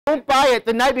Don't buy it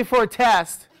the night before a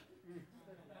test.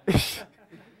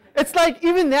 It's like,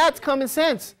 even that's common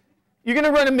sense. You're going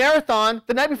to run a marathon.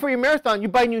 The night before your marathon, you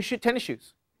buy new tennis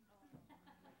shoes.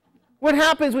 What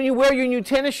happens when you wear your new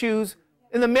tennis shoes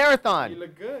in the marathon? You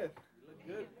look good.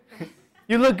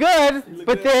 You look good,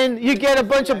 but then you get a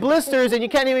bunch of blisters and you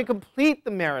can't even complete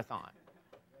the marathon.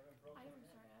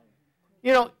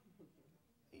 You know,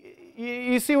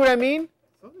 you see what I mean?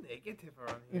 So negative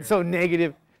around here. It's so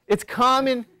negative. It's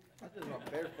common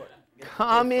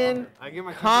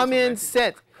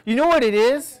sense. You know what it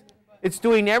is? It's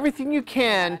doing everything you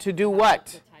can to do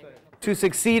what? To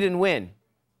succeed and win.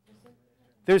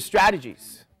 There's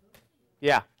strategies.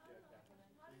 Yeah.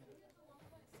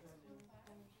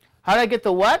 How did I get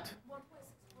the what?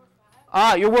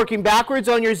 You're working backwards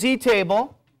on your Z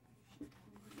table.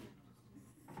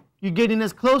 You're getting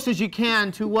as close as you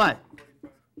can to what?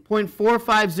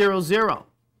 0.4500.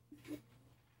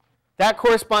 That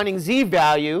corresponding Z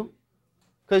value,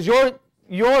 because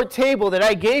your table that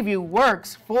I gave you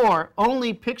works for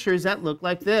only pictures that look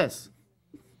like this.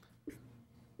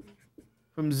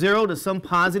 From 0 to some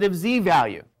positive Z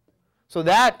value. So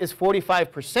that is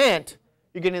 45%.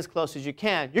 You're getting as close as you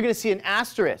can. You're going to see an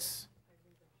asterisk.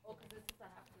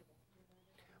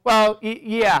 Well,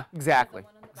 yeah, exactly.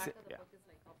 Yeah.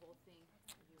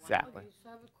 Exactly. I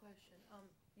have a question.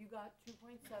 You got 2.739.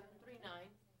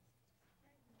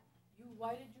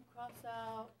 Why did you cross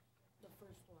out the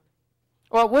first one?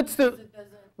 Well, where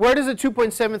does the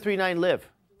 2.739 live?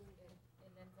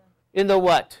 In the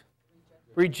what?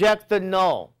 Reject the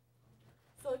null.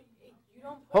 So you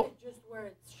don't put it just where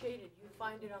it's shaded. You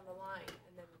find it on the line.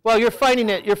 And then Well, you're finding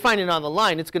it on the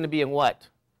line. It's going to be in what?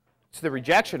 It's the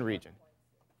rejection region.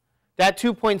 That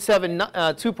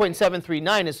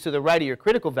 2.739 is to the right of your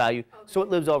critical value, so it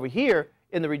lives over here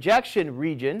in the rejection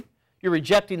region. You're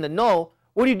rejecting the null.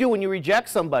 What do you do when you reject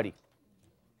somebody?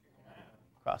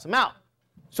 Cross them out.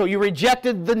 So you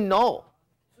rejected the null.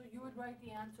 So you would write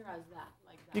the answer as that,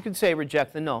 like that. You can say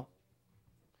reject the null.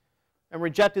 And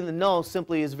rejecting the null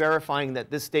simply is verifying that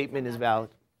this statement is valid.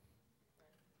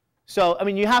 So, I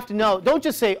mean, you have to know. Don't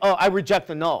just say, oh, I reject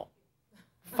the null.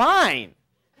 Fine.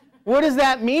 What does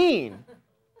that mean?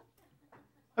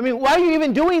 I mean, why are you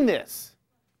even doing this?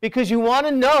 Because you want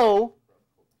to know,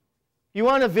 you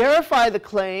want to verify the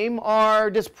claim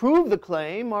or disprove the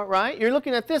claim, right? You're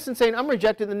looking at this and saying, I'm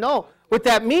rejecting the null. What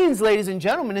that means, ladies and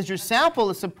gentlemen, is your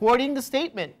sample is supporting the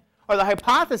statement or the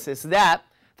hypothesis that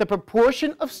the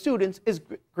proportion of students is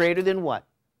greater than what?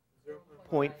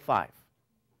 0.5.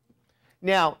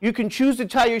 Now, you can choose to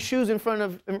tie your shoes in front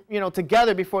of,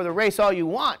 together before the race all you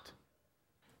want.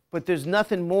 But there's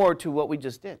nothing more to what we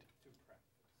just did.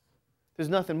 There's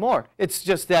nothing more. It's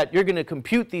just that you're going to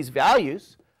compute these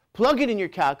values, plug it in your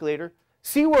calculator,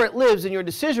 see where it lives in your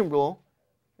decision rule,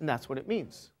 and that's what it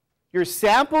means. Your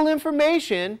sample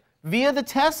information via the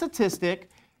test statistic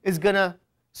is going to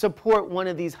support one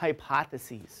of these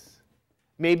hypotheses.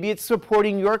 Maybe it's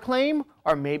supporting your claim,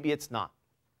 or maybe it's not.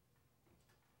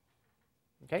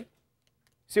 Okay?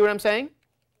 See what I'm saying?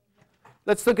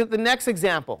 Let's look at the next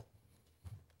example.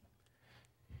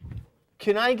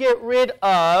 Can I get rid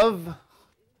of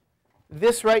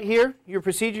this right here? Your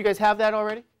procedure, you guys have that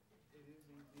already?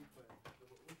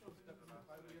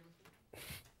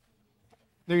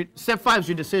 Step 5 is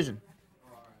your decision.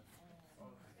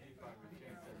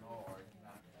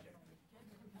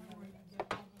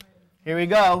 Here we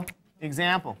go.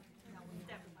 Example.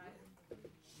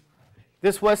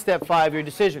 This was step 5, your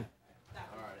decision.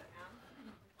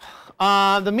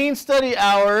 The mean study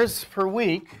hours per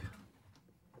week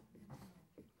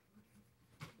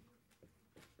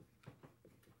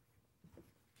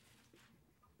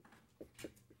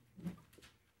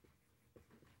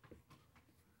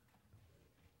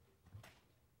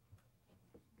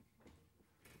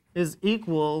is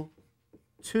equal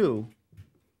to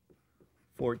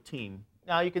 14.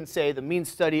 Now you can say the mean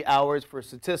study hours for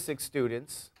statistics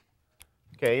students,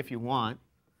 okay, if you want.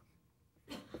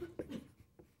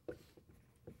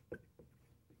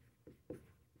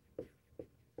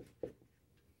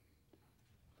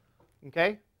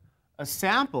 Okay, a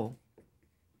sample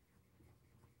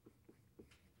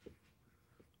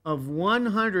of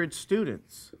 100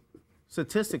 students,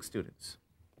 statistics students.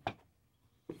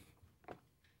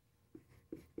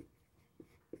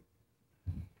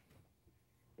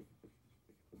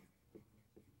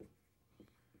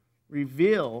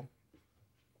 Reveal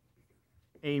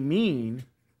a mean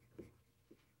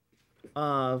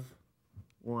of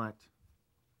what?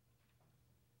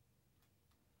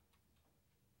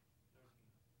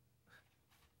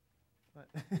 What?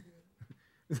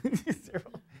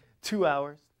 2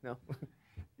 hours? No.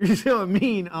 You show a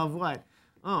mean of what?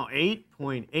 Oh,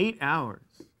 8.8 hours.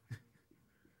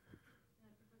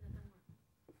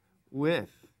 With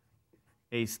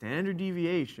a standard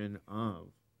deviation of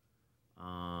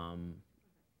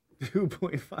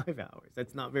 2.5 hours.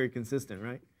 That's not very consistent,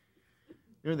 right?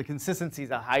 You know, the consistency is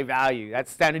a high value.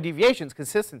 That's standard deviation, is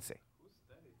consistency.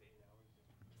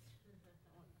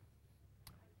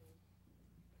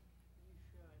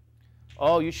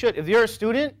 Oh, you should. If you're a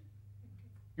student,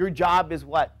 your job is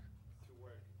what? To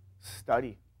work.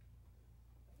 Study.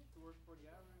 To work 40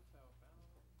 hours.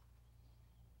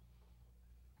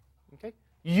 Okay.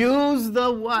 Use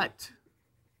the what?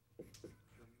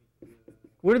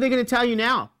 What are they going to tell you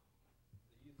now?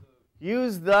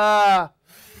 Use the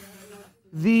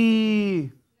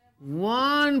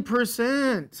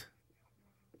 1%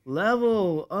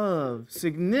 level of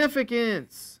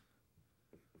significance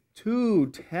to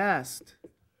test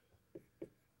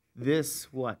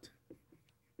this what?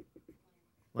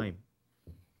 Claim.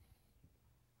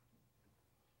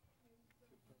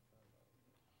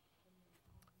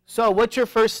 So what's your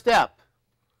first step?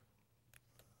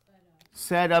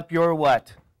 Set up your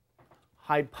what?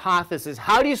 Hypothesis.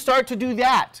 How do you start to do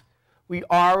that? We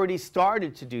already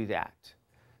started to do that.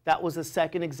 That was the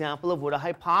second example of what a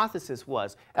hypothesis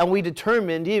was. And we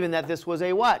determined even that this was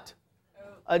a what?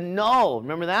 A null.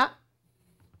 Remember that?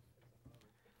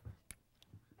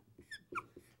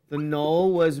 The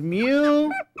null was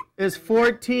mu is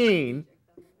 14.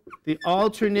 The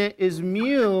alternate is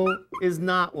mu is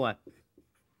not what?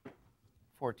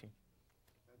 14.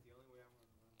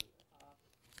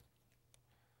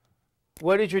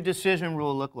 What does your decision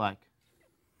rule look like?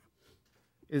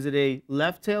 Is it a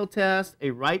left tail test,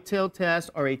 a right tail test,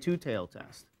 or a two tail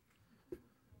test?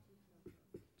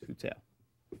 Two tail.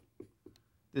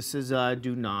 This is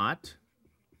do not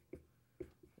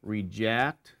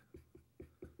reject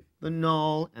the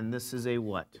null, and this is a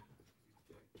what?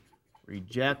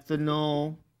 Reject the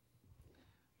null.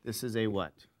 This is a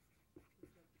what?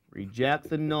 Reject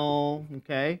the null,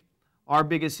 okay? Our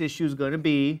biggest issue is going to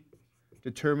be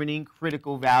determining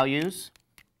critical values.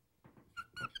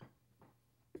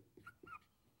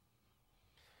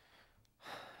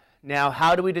 Now,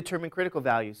 how do we determine critical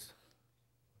values?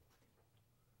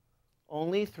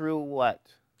 Only through what?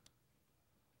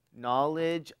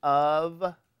 Knowledge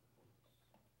of...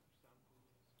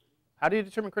 How do you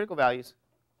determine critical values?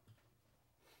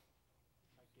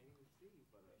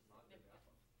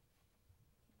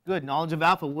 Good, knowledge of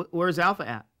alpha. Where's alpha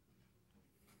at?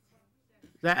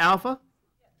 Is that alpha?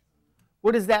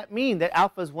 What does that mean, that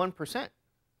alpha is 1%?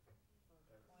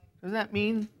 Does that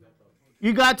mean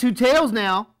you got two tails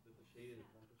now?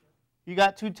 You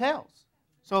got two tails.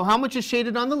 So how much is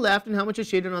shaded on the left and how much is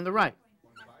shaded on the right?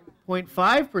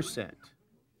 0.5%. Is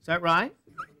that right?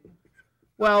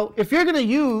 Well, if you're going to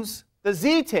use the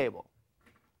z-table,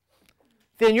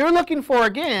 then you're looking for,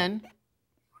 again,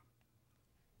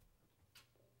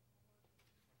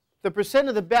 the percent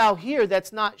of the bow here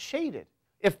that's not shaded.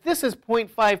 If this is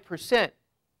 0.5%,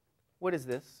 what is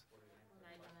this?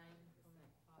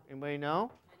 Anybody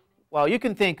know? Well, you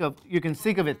can think of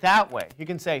it that way. You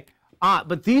can say,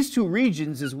 but these two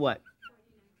regions is what?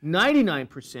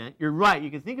 99%. You're right.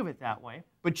 You can think of it that way.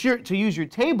 But to use your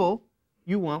table,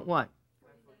 you want what?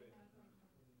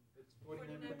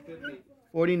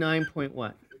 49 point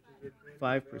what?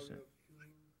 5%.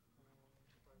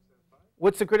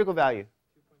 What's the critical value?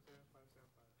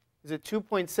 Is it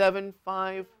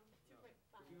 2.75?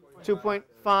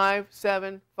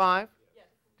 2.575? Did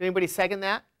anybody second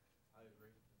that?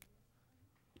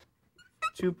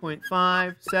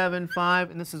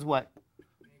 2.575, and this is what?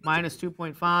 Minus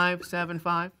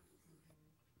 2.575?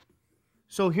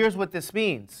 So here's what this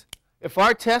means. If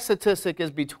our test statistic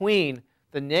is between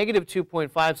the negative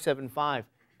 2.575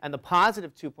 and the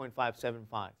positive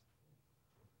 2.575,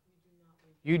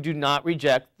 you do not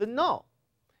reject the null.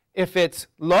 If it's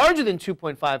larger than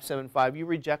 2.575, you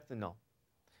reject the null.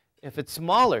 If it's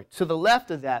smaller, to the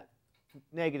left of that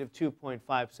negative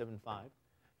 2.575,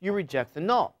 you reject the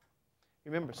null.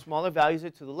 Remember, smaller values are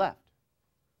to the left.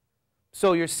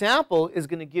 So your sample is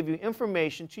going to give you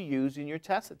information to use in your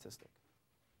test statistic.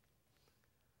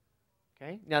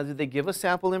 Okay? Now, did they give us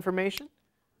sample information?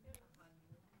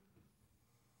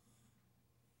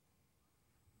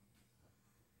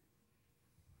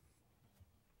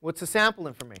 What's the sample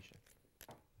information?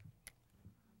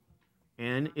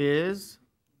 N is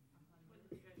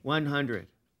 100.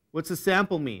 What's the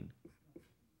sample mean?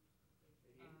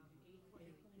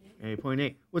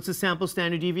 8.8. What's the sample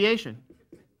standard deviation?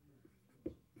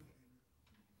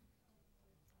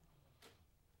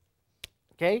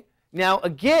 Okay? Now,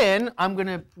 again, I'm going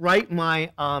to write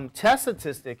my test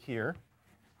statistic here,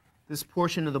 this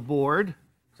portion of the board,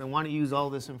 because I want to use all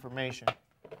this information.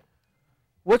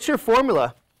 What's your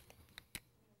formula?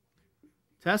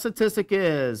 Test statistic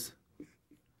is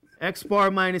x bar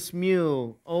minus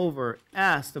mu over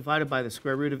s divided by the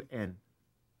square root of n.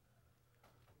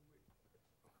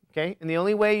 Okay, and the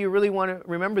only way you really want to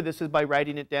remember this is by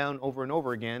writing it down over and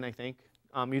over again, I think.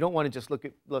 You don't want to just look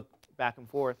back and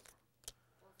forth.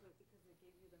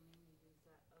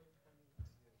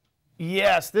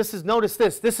 Yes, notice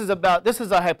this. This is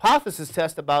a hypothesis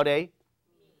test about a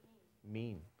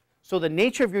mean. So the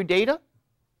nature of your data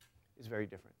is very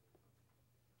different.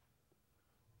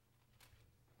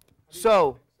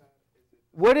 So,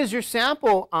 what is your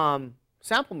sample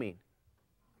mean?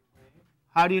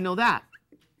 How do you know that?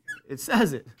 It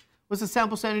says it. What's the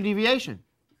sample standard deviation?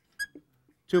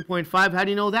 2.5. How do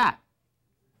you know that?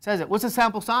 It says it. What's the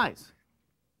sample size?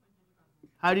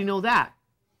 How do you know that?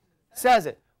 It says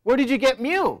it. Where did you get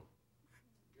mu?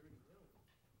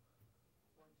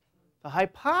 The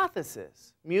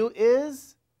hypothesis. Mu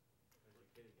is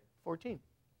 14.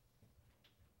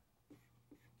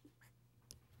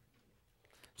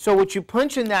 So what you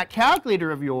punch in that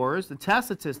calculator of yours, the test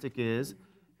statistic is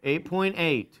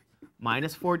 8.8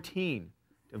 minus 14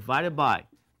 divided by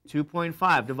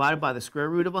 2.5 divided by the square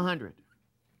root of 100.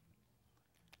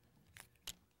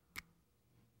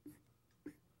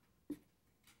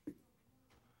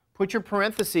 Put your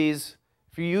parentheses,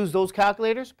 if you use those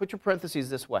calculators, put your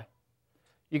parentheses this way.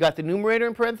 You got the numerator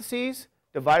in parentheses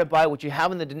divided by what you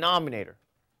have in the denominator.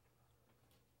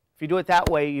 If you do it that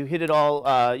way, you hit it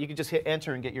all, you can just hit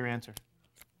enter and get your answer.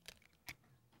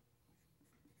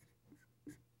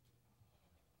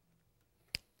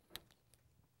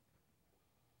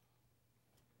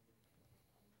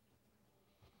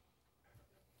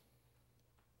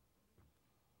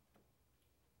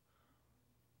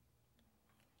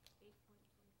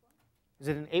 Is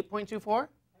it an 8.24?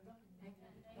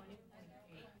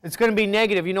 It's going to be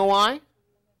negative. You know why?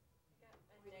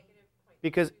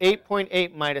 Because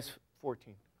 8.8 minus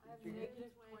 14.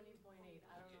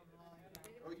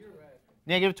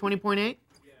 Negative 20.8?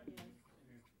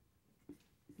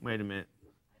 Wait a minute.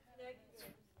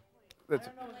 That's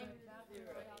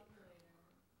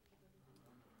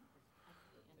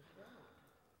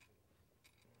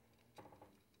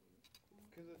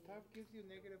Because the top gives you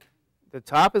negative. the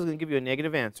top is going to give you a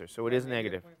negative answer, so it is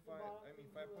negative. 5.2.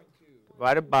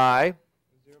 Divided by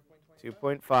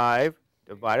 0.25. 2.5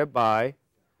 divided by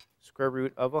square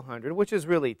root of 100, which is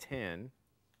really 10.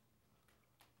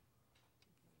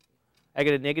 I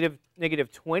get a negative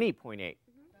 20.8.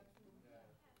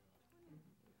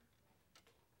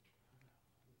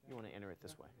 You want to enter it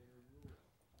this way.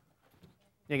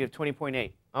 Negative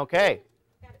 20.8. Okay.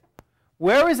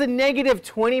 Where is the negative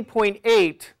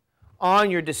 20.8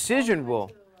 on your decision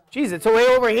rule? Geez, it's way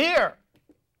over here.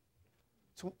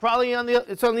 It's probably on the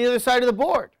other side of the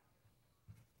board.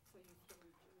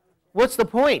 What's the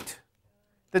point?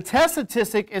 The test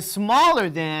statistic is smaller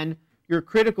than your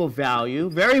critical value,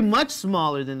 very much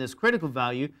smaller than this critical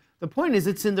value. The point is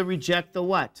it's in the reject the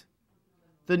what?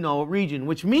 The null region,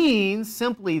 which means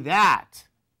simply that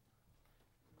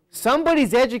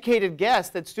somebody's educated guess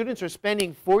that students are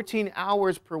spending 14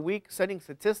 hours per week studying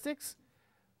statistics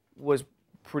was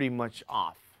pretty much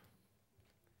off.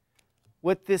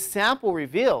 What this sample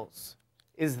reveals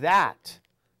is that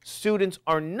students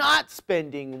are not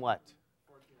spending what?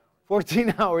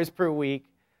 14 hours per week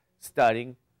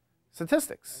studying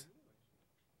statistics.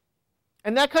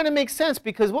 And that kind of makes sense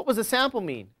because what was the sample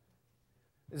mean?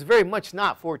 It's very much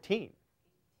not 14. It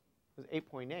was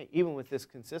 8.8, even with this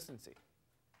consistency.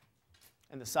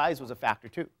 And the size was a factor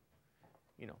too.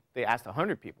 You know, they asked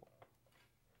 100 people.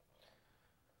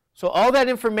 So all that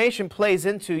information plays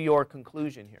into your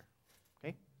conclusion here.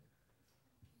 Okay?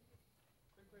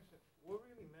 Quick question. What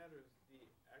really matters, the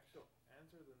actual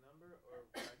answer, the number, or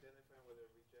identifying whether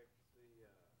it rejects the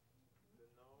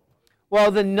null?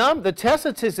 Well, the test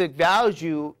statistic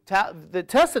the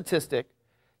test statistic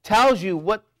tells you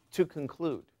what to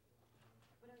conclude.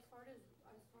 But as far as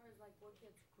like what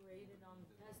gets graded on the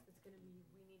test, it's going to be,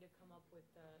 we need to come up with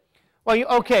the. Well,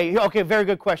 okay, very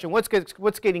good question. What's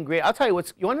getting graded? I'll tell you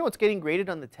you want to know what's getting graded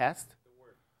on the test? The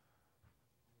word.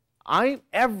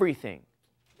 Everything.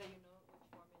 That you know which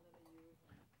formula to use.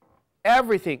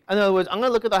 Everything. In other words, I'm going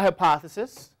to look at the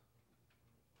hypothesis.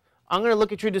 I'm going to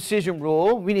look at your decision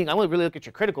rule, meaning I'm going to really look at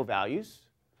your critical values.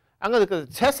 I'm going to look at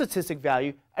the test statistic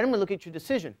value, and I'm going to look at your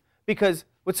decision. Because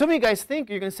what some of you guys think,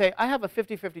 you're going to say, I have a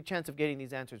 50-50 chance of getting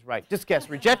these answers right. Just guess.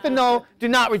 Reject the null. Do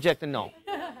not reject the null.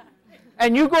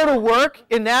 And you go to work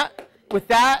with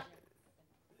that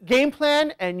game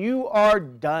plan, and you are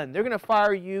done. They're going to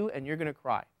fire you, and you're going to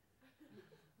cry.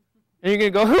 And you're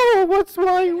going to go, oh, what's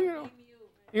why, you know.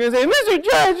 You're going to say, Mr.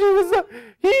 Judge,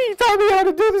 he taught me how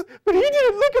to do this, but he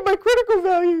didn't look at my critical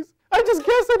values. I just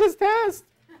guessed on his test.